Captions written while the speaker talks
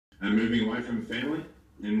moving away from family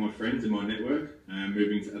and my friends and my network,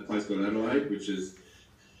 moving to a place called Adelaide, which is,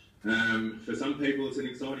 for some people it's an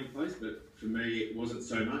exciting place, but for me it wasn't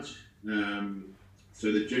so much.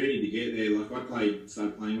 So the journey to get there, like I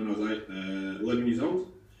started playing when I was 11 years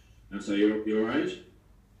old, and so your age,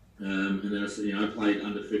 and then I played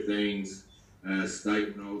under 15s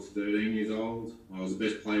state when I was 13 years old. I was the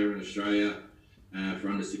best player in Australia for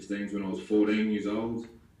under 16s when I was 14 years old.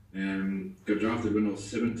 Got drafted when I was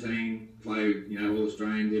 17, played all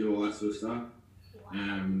Australian, did all that sort of stuff.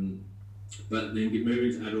 But then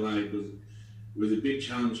moving to Adelaide was a big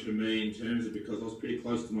challenge for me in terms of, because I was pretty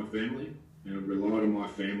close to my family and relied on my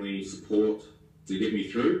family support to get me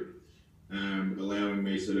through, allowing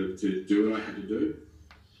me sort of to do what I had to do.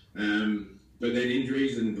 But then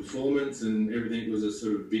injuries and performance and everything was a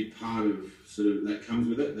sort of big part of sort of that comes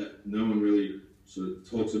with it, that no one really sort of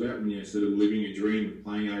talks about when you're sort of living a dream of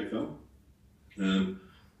playing AFL.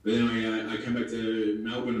 But then I came back to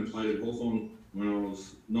Melbourne and played at Hawthorn when I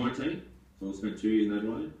was 19, so I spent 2 years in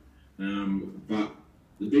Adelaide. But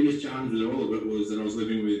the biggest challenge with all of it was that I was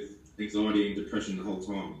living with anxiety and depression the whole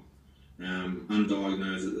time,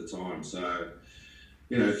 undiagnosed at the time. So,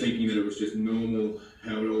 thinking that it was just normal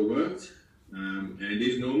how it all worked, and it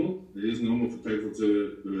is normal. It is normal for people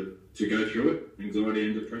to go through it, anxiety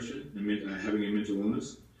and depression, and having a mental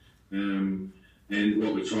illness. And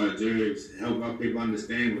what we try to do is help other people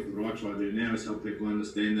understand. What I try to do now is help people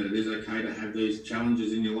understand that it is okay to have these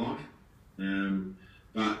challenges in your life,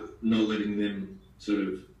 but not letting them sort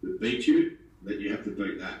of beat you, that you have to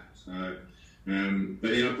beat that. So,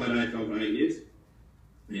 but I played AFL for 8 years.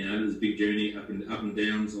 It was a big journey, up and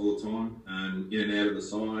downs all the time, in and out of the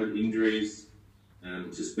side, injuries,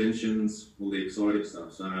 suspensions, all the exciting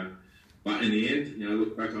stuff. So, but in the end, I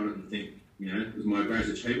look back on it and think, it was my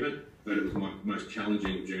greatest achievement, but it was my most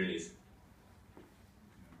challenging journeys.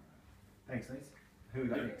 Thanks, Lance. Who we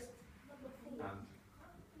got next?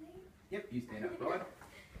 Yep, you stand up, Brian.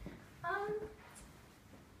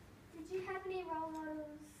 Did you have any role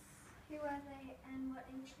models? Who were they, and what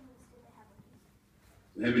influence did they have on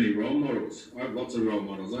you? Have any role models? I have lots of role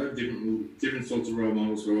models. I have different sorts of role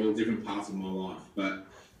models for all different parts of my life. But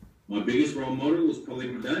my biggest role model was probably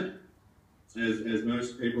my dad. As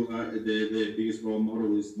most people, their biggest role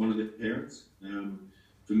model is one of their parents.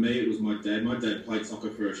 For me, it was my dad. My dad played soccer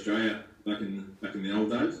for Australia back in the old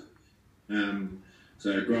days.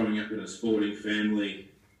 So growing up in a sporting family,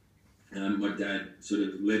 my dad sort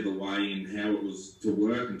of led the way in how it was to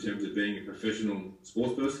work in terms of being a professional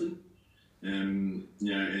sports person. And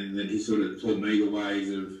then he sort of taught me the ways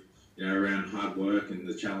of, around hard work and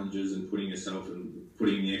the challenges and putting yourself and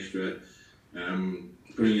putting the extra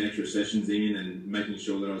sessions in and making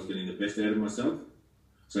sure that I was getting the best out of myself.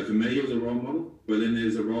 So for me, he was a role model. But then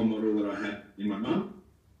there's a role model that I had in my mum.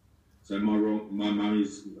 So my mum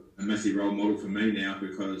is a massive role model for me now,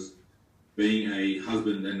 because being a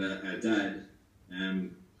husband and a dad,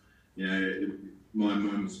 my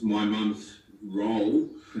mum's role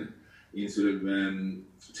in sort of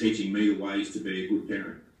teaching me the ways to be a good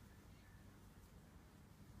parent.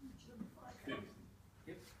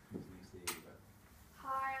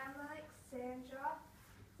 Hi, I'm Alexandra.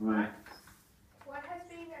 Right. What has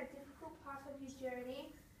been a difficult part of your journey,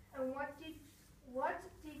 and what did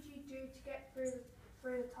you do to get through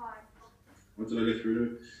the time? What did I get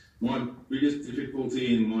through? My biggest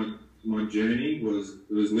difficulty in my journey was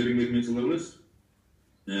living with mental illness.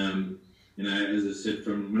 As I said,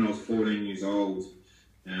 from when I was 14 years old,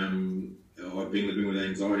 I've been living with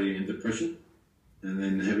anxiety and depression, and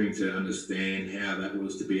then having to understand how that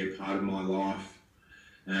was to be a part of my life.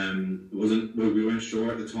 We weren't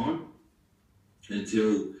sure at the time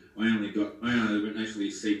until I only went actually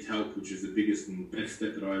seeked help, which was the biggest and best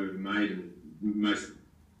step that I ever made, and most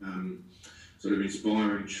sort of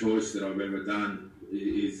inspiring choice that I've ever done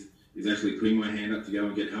is actually putting my hand up to go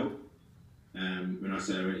and get help. When I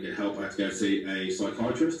say I went to get help, I had to go see a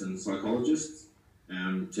psychiatrist and psychologist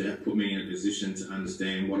to put me in a position to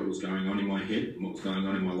understand what was going on in my head and what was going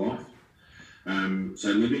on in my life. So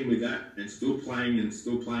living with that and still playing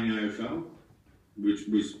AFL, which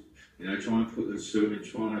was trying to put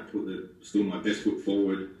still my best foot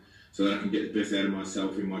forward so that I can get the best out of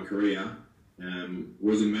myself in my career,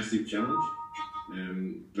 was a massive challenge,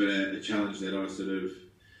 but a challenge that I sort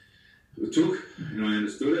of took, and I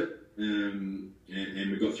understood it, and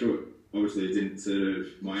we got through it. Obviously,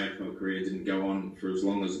 my AFL career didn't go on for as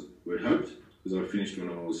long as we'd hoped, because I finished when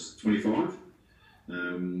I was 25. I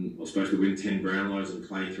was supposed to win 10 Brownlows and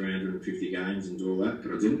play 350 games and do all that,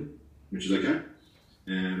 but I didn't, which is okay.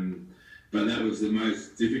 But that was the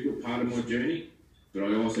most difficult part of my journey. but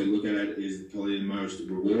I also look at it as probably the most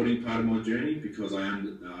rewarding part of my journey, because I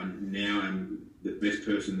now am the best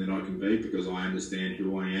person that I can be, because I understand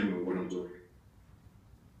who I am and what I'm doing.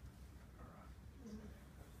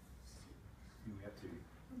 You have to.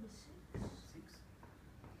 Six.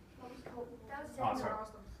 That was Oh, sorry.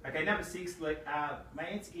 Okay, number 6,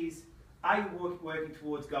 Lance, is, are you working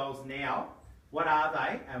towards goals now? What are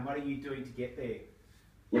they, and what are you doing to get there?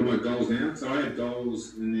 What are my goals now? So I have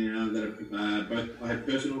goals now that are both, I have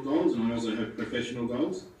personal goals and I also have professional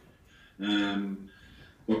goals.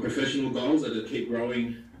 My professional goals are to keep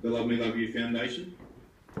growing the Love Me Love You Foundation.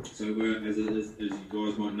 So we're, as you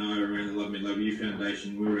guys might know, around the Love Me Love You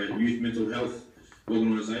Foundation, we're a youth mental health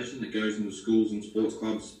organisation that goes into schools and sports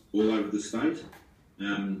clubs all over the state,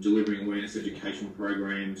 delivering awareness education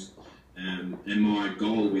programs. And my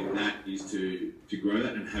goal with that is to grow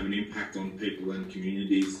that and have an impact on people and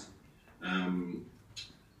communities around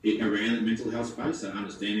the mental health space, so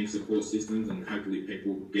understanding support systems and hopefully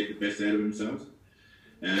people get the best out of themselves.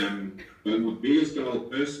 But my biggest goal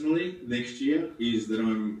personally next year is that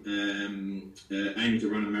I'm aiming to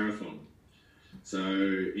run a marathon. So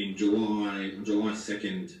in July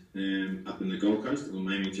 2nd, up in the Gold Coast,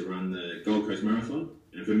 I'm aiming to run the Gold Coast Marathon.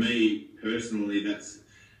 And for me personally, that's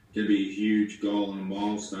going to be a huge goal and a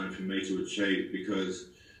milestone for me to achieve, because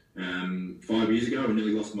 5 years ago I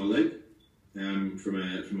nearly lost my leg from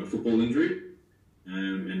a football injury,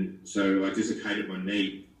 and so I dislocated my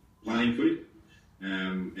knee playing footy,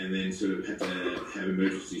 and then sort of had to have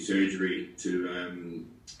emergency surgery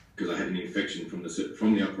because I had an infection from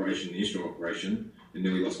the operation, the initial operation, and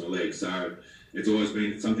nearly lost my leg. So it's always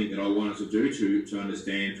been something that I wanted to do to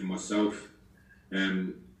understand for myself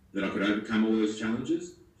that I could overcome all those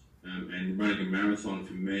challenges. And running a marathon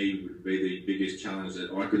for me would be the biggest challenge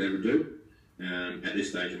that I could ever do at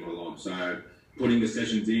this stage in my life. So putting the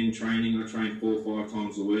sessions in, training, I train 4 or 5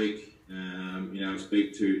 times a week.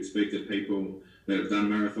 Speak to people that have done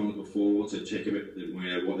marathons before to check a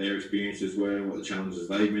bit, what their experiences were, what the challenges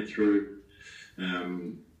they went through.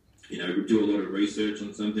 We do a lot of research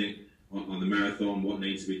on something, on the marathon, what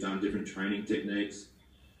needs to be done, different training techniques.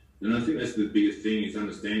 And I think that's the biggest thing, is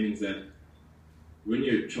understanding that when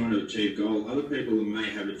you're trying to achieve goals, other people may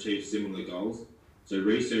have achieved similar goals. So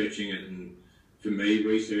researching it, and for me,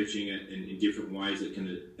 researching it in different ways that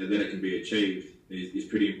it can be achieved is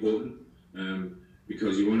pretty important,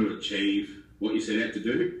 because you want to achieve what you set out to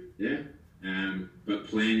do, but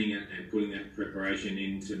planning it and putting that preparation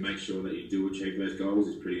in to make sure that you do achieve those goals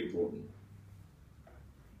is pretty important.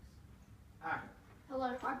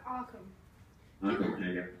 Hello, I'm Arkham. Arkham, how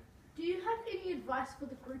you go? Do you have any advice for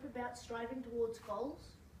the group about striving towards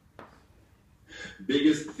goals?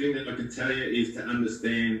 Biggest thing that I can tell you is to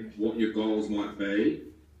understand what your goals might be,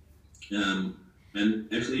 and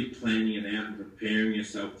actually planning it out and preparing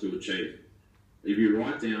yourself to achieve. If you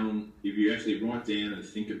actually write down and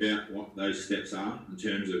think about what those steps are in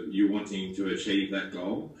terms of you wanting to achieve that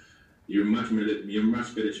goal, you're a much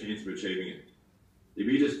better chance of achieving it. If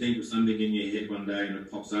you just think of something in your head one day and it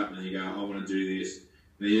pops up and you go, I want to do this,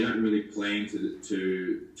 then you don't really plan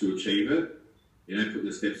to achieve it. You don't put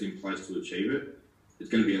the steps in place to achieve it. It's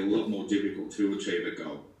going to be a lot more difficult to achieve a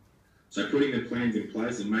goal. So putting the plans in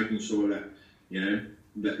place and making sure that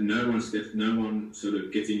that no one sort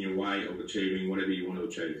of gets in your way of achieving whatever you want to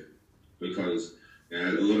achieve. Because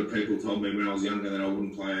a lot of people told me when I was younger that I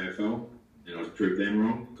wouldn't play AFL, and I proved them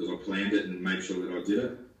wrong because I planned it and made sure that I did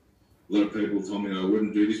it. A lot of people told me I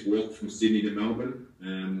wouldn't do this walk from Sydney to Melbourne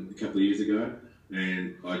a couple of years ago,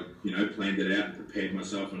 and I planned it out and prepared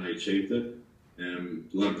myself, and I achieved it. A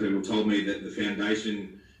lot of people told me that the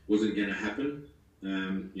foundation wasn't going to happen,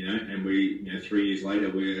 and we 3 years later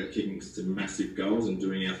we're kicking some massive goals and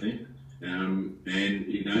doing our thing.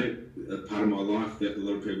 A part of my life that a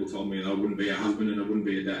lot of people told me I wouldn't be a husband and I wouldn't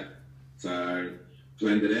be a dad. So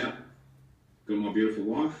planned it out, got my beautiful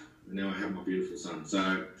wife, and now I have my beautiful son.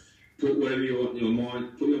 So put your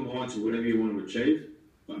mind to whatever you want to achieve,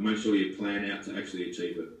 but make sure you plan out to actually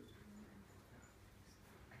achieve it.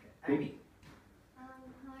 Amy. Hi,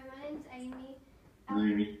 my name's Amy.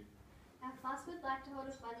 Amy. Our class would like to hold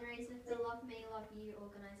a fundraiser for the Love Me Love You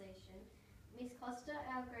organisation. Miss Costa,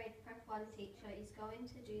 our grade Prep 1 teacher, is going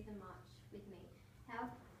to do the march with me. How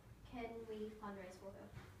can we fundraise for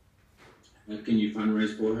her? How can you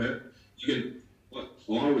fundraise for her?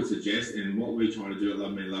 What I would suggest, and what we try to do at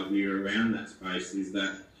Love Me Love You around that space, is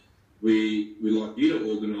that we like you to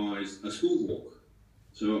organise a school walk.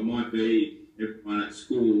 So it might be everyone at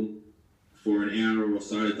school for an hour or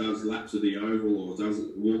so does laps of the oval or does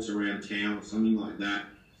walks around town or something like that.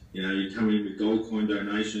 You come in with gold coin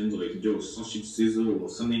donations, or you can do a sausage sizzle or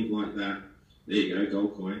something like that. There you go,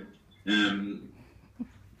 gold coin.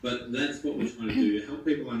 But that's what we're trying to do, help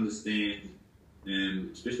people understand,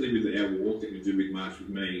 especially with our walk that we do with March With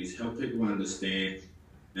Me, is help people understand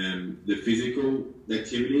the physical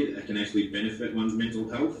activity that can actually benefit one's mental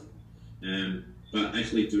health, but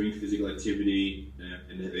actually doing physical activity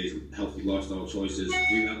and these healthy lifestyle choices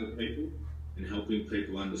with other people and helping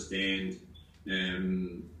people understand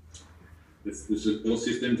the support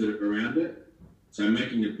systems that are around it. So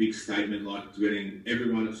making a big statement like getting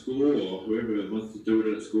everyone at school or whoever wants to do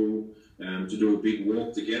it at school to do a big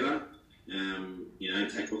walk together,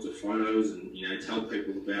 take lots of photos and, tell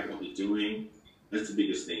people about what you're doing. That's the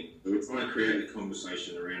biggest thing. So we're trying to create a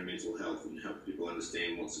conversation around mental health and help people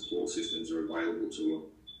understand what support systems are available to them.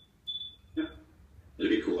 Yeah,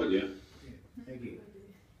 that'd be a cool idea. Yeah, thank you.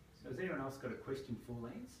 So has anyone else got a question for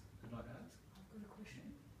Lance I'd like to ask? I've got a question.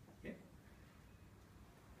 Yeah.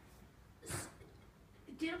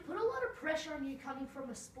 Did it put a lot of pressure on you coming from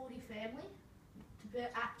a sporty family to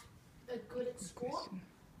act good at sport?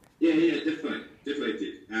 Yeah, definitely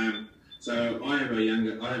did. So I have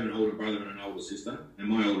an older brother and an older sister, and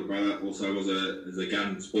my older brother also was a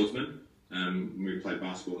gun sportsman. We played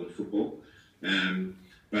basketball and football,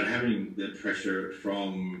 but having the pressure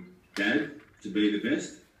from Dad to be the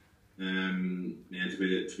best, to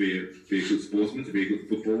be a good sportsman, to be a good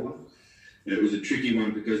footballer, it was a tricky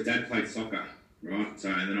one because Dad played soccer, right?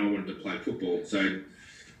 So and then I wanted to play football. So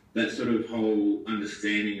that sort of whole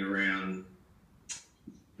understanding around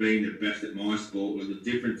being the best at my sport was a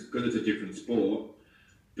different, because it's a different sport.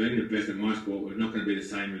 Being the best at my sport was not going to be the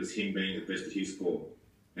same as him being the best at his sport.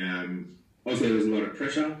 Obviously, there was a lot of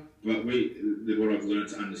pressure, but what I've learned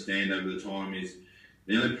to understand over the time is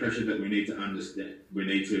the only pressure that we need to understand, we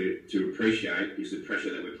need to appreciate is the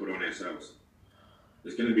pressure that we put on ourselves.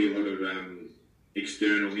 There's going to be a lot of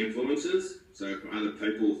external influences, so from other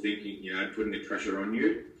people thinking, putting the pressure on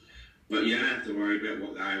you, but you don't have to worry about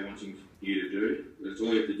what they're wanting you to do. That's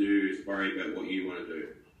all you have to do is worry about what you want to do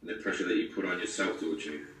and the pressure that you put on yourself to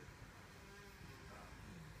achieve.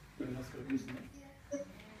 Anyone else got a question?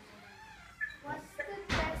 What's the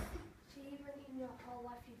best achievement in your whole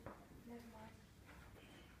life you've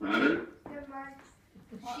Pardon? never mind.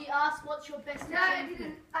 She asked, "What's your best?" No, I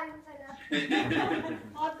didn't say that.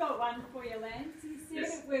 I've got one for you, Lance. You said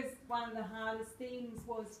Yes. it was one of the hardest things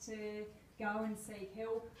was to go and seek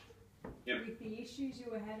help with the issues you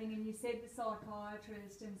were having, and you said the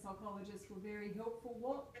psychiatrist and psychologists were very helpful.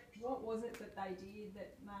 What was it that they did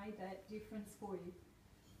that made that difference for you?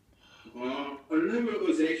 I don't know if it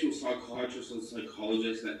was the actual psychiatrist or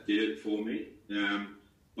psychologist that did it for me,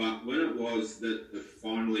 but when it was that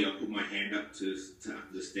finally I put my hand up to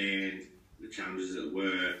understand the challenges that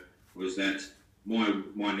were, was that my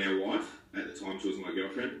now wife, at the time she was my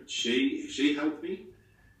girlfriend, she helped me.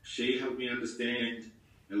 She helped me understand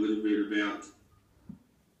a little bit about,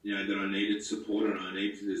 that I needed support and I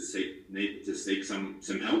needed to seek some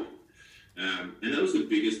help. And that was the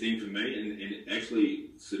biggest thing for me, and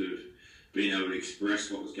actually sort of being able to express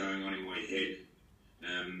what was going on in my head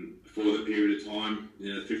for the period of time,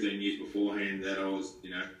 15 years beforehand, that I was,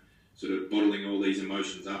 sort of bottling all these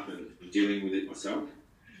emotions up and dealing with it myself.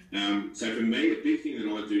 So for me, a big thing that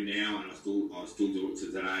I do now, and I still do it to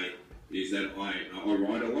today, is that I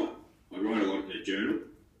write a lot. I write a lot in a journal,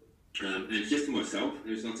 and it's just to myself,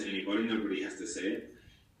 and it's not to anybody. Nobody has to see it,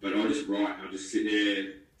 but I just write. I just sit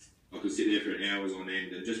there. I could sit there for hours on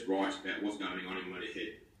end and just write about what's going on in my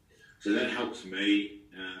head. So that helps me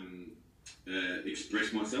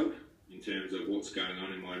express myself in terms of what's going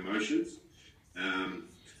on in my emotions,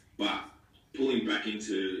 but pulling back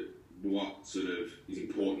into what sort of is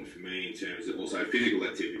important for me in terms of also physical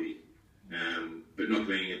activity, but not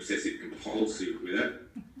being obsessive compulsive with it,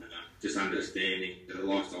 just understanding the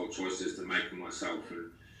lifestyle choices to make for myself,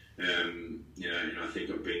 and I think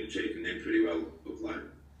I've been achieving them pretty well of late.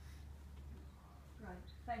 Great,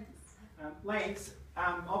 thanks. Lance,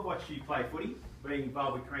 I've watched you play footy, being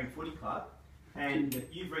involved with Kerang Footy Club, and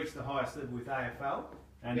you've reached the highest level with AFL,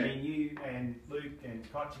 and then you and Luke and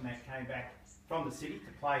Koch and that came back from the city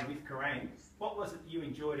to play with Kerang. What was it you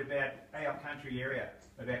enjoyed about our country area,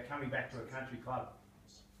 about coming back to a country club?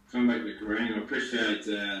 Coming back to Kerang, I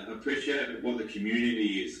appreciate what the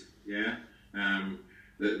community is,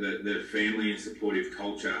 the family and supportive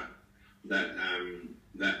culture that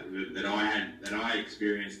I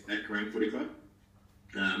experienced at Kerang Footy Club.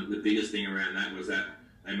 The biggest thing around that was that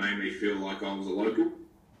they made me feel like I was a local.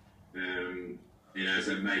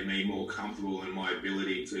 So it made me more comfortable in my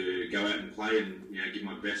ability to go out and play and give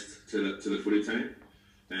my best to the footy team.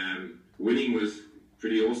 Winning was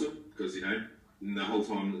pretty awesome because in the whole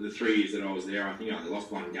time, the 3 years that I was there, I think I only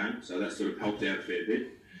lost 1 game, so that sort of helped out a fair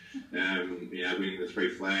bit. Winning the 3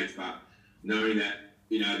 flags, but knowing that,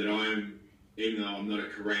 that I am, even though I'm not a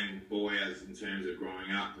Kerang boy as in terms of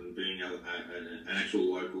growing up and being an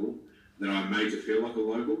actual local, that I'm made to feel like a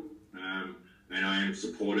local, and I am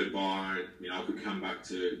supported by, I could come back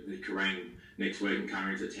to the Kerang next week and come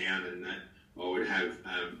into town, and that I would have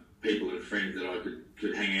people and friends that I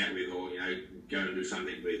could hang out with, or go and do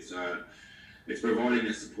something with. So it's providing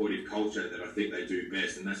a supportive culture that I think they do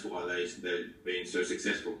best, and that's why they've been so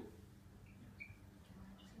successful.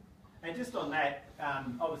 And just on that,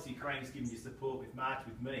 obviously Kerang's given you support with March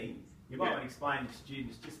with me. You might want to explain to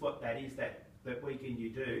students just what that is, that weekend you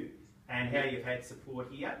do, and how you've had support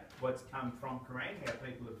here, what's come from Kerang, how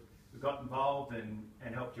people have got involved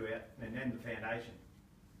and helped you out, and the foundation.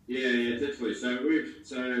 Yeah, definitely.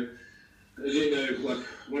 So as you know, like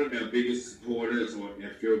one of our biggest supporters, or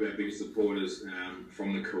a few of our biggest supporters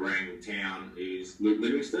from the Kerang town is Luke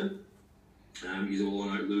Livingston. He's all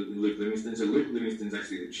know Luke Livingston. So Luke Livingston's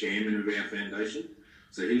actually the chairman of our foundation.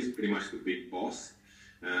 So he's pretty much the big boss,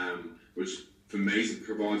 which for me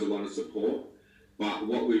provides a lot of support. But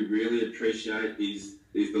what we really appreciate is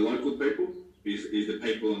the local people, is the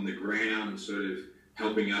people on the ground sort of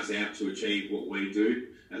helping us out to achieve what we do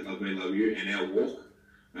at Love Me Love You and our walk.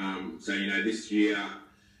 So this year,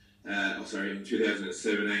 in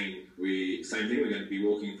 2017, same thing. We're going to be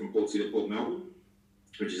walking from Port City to Port Melbourne,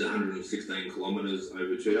 which is 116 kilometres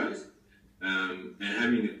over 2 days. And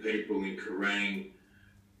having the people in Kerang,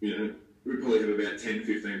 we probably have about 10,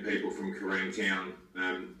 15 people from Kerang town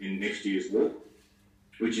in next year's walk,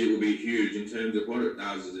 which it will be huge in terms of what it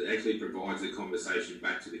does is it actually provides the conversation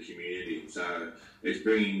back to the community. So it's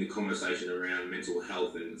bringing the conversation around mental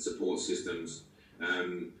health and support systems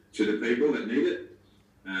to the people that need it,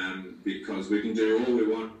 because we can do all we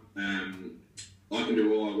want. I can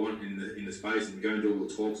do all I want in the space and go and do all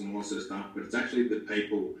the talks and all that sort of stuff, but it's actually the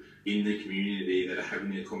people in the community that are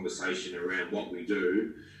having a conversation around what we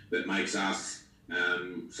do that makes us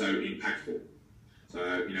so impactful.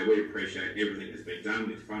 So, we appreciate everything that's been done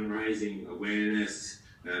with fundraising, awareness,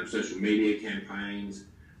 social media campaigns.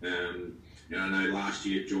 I know last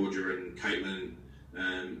year Georgia and Caitlin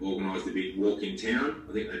organised a big walk in town.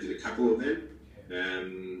 I think they did a couple of them,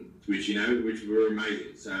 which were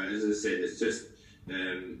amazing. So, as I said, it's just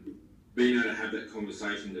being able to have that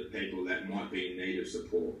conversation with people that might be in need of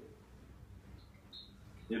support.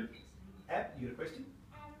 Yep. Ab, you got a question?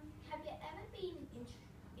 Have you ever been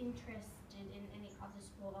interested in any other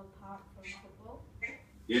sport apart from football?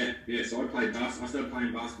 Yeah. So I started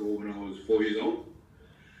playing basketball when I was 4 years old.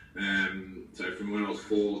 So from when I was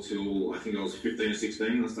 4 till I think I was 15 or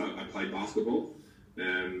 16, I played basketball,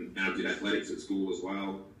 and I did athletics at school as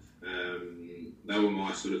well. They were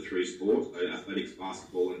my sort of 3 sports: athletics,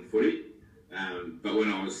 basketball, and footy. But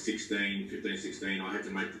when I was 15, 16, I had to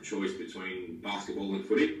make the choice between basketball and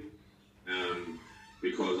footy,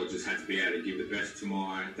 because I just had to be able to give the best to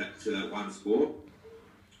that one sport,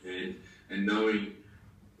 and knowing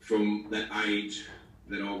from that age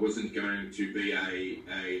that I wasn't going to be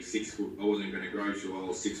a 6 foot. I wasn't going to grow till I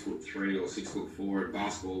was 6'3" or 6'4", and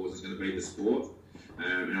basketball wasn't going to be the sport.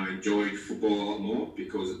 And I enjoyed football a lot more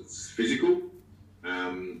because it's physical.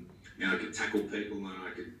 And I could tackle people, and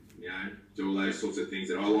I could, do all those sorts of things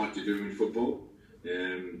that I like to do in football,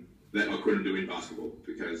 that I couldn't do in basketball,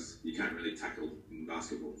 because you can't really tackle in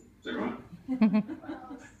basketball. Is that right? I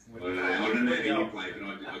don't know how you play, but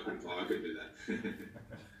I couldn't play. I couldn't do that.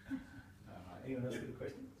 Anyone else got a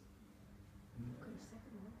question?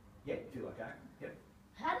 Yeah, if you like that. Yep.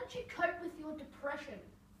 How did you cope with your depression?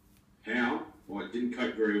 How? Well, I didn't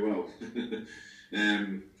cope very well.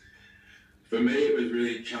 For me, it was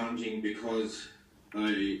really challenging because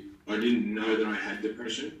I didn't know that I had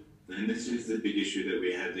depression, and this is the big issue that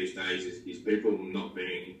we have these days: is people not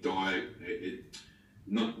being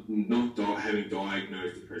having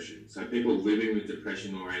diagnosed depression. So people living with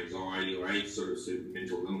depression or anxiety or any sort of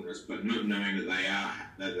mental illness, but not knowing that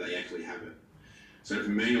they actually have it. So for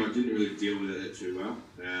me, I didn't really deal with it too well.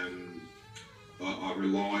 I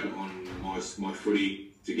relied on my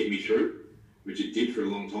footy to get me through, which it did for a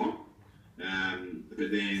long time. But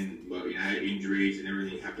then, injuries and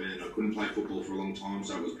everything happened, and I couldn't play football for a long time,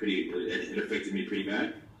 so it affected me pretty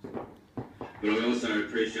bad. But I also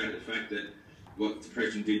appreciate the fact that what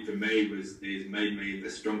depression did for me is made me the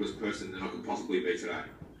strongest person that I could possibly be today.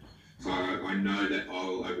 So I know that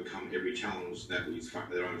I'll overcome every challenge that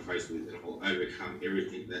I'm faced with, and I'll overcome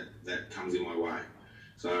everything that comes in my way.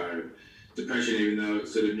 So depression, even though it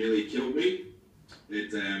sort of nearly killed me,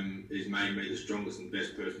 it has made me the strongest and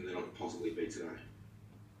best person that I could possibly be today.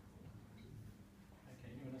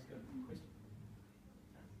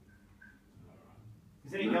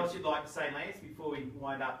 Is there anything else you'd like to say, Lance, before we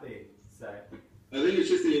wind up there? So, I think it's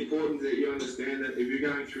just the importance that you understand that if you're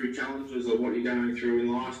going through challenges or what you're going through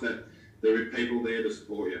in life, that there are people there to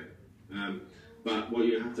support you. But what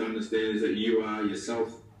you have to understand is that you are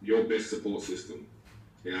yourself your best support system.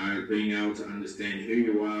 You know, being able to understand who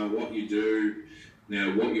you are, what you do, you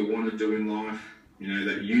know, what you want to do in life. You know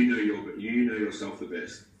that you know yourself the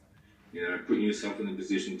best. You know, putting yourself in a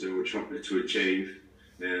position to achieve,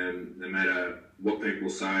 no matter what people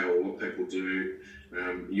say or what people do.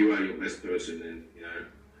 You are your best person, and you know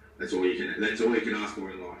that's all you can ask for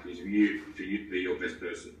in life is for you to be your best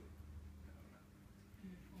person.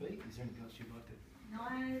 Is there anything else you'd like to?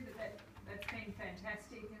 No, but that's been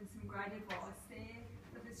fantastic and some great advice there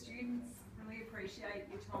for the students. Really appreciate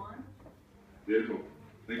your time. Beautiful.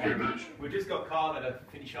 Thank you very much. We've just got Kyla to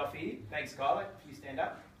finish off here. Thanks, Kyla. If you stand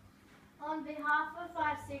up. On behalf of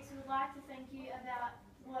 5-6, we would like to thank you about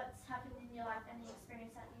what's happened in your life and the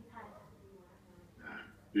experience that you've had.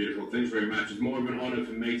 Beautiful. Thanks very much. It's more of an honour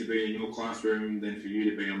for me to be in your classroom than for you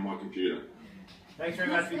to be on my computer. Thanks very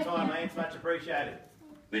much for your time, Lance. Much appreciated.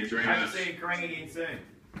 Thanks very Hope much. to see you in Kerang again soon.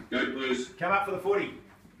 Go Blues. Come up for the footy.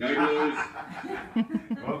 Go Blues.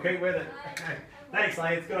 We'll keep with it. Thanks,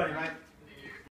 Lance. Good on you, mate.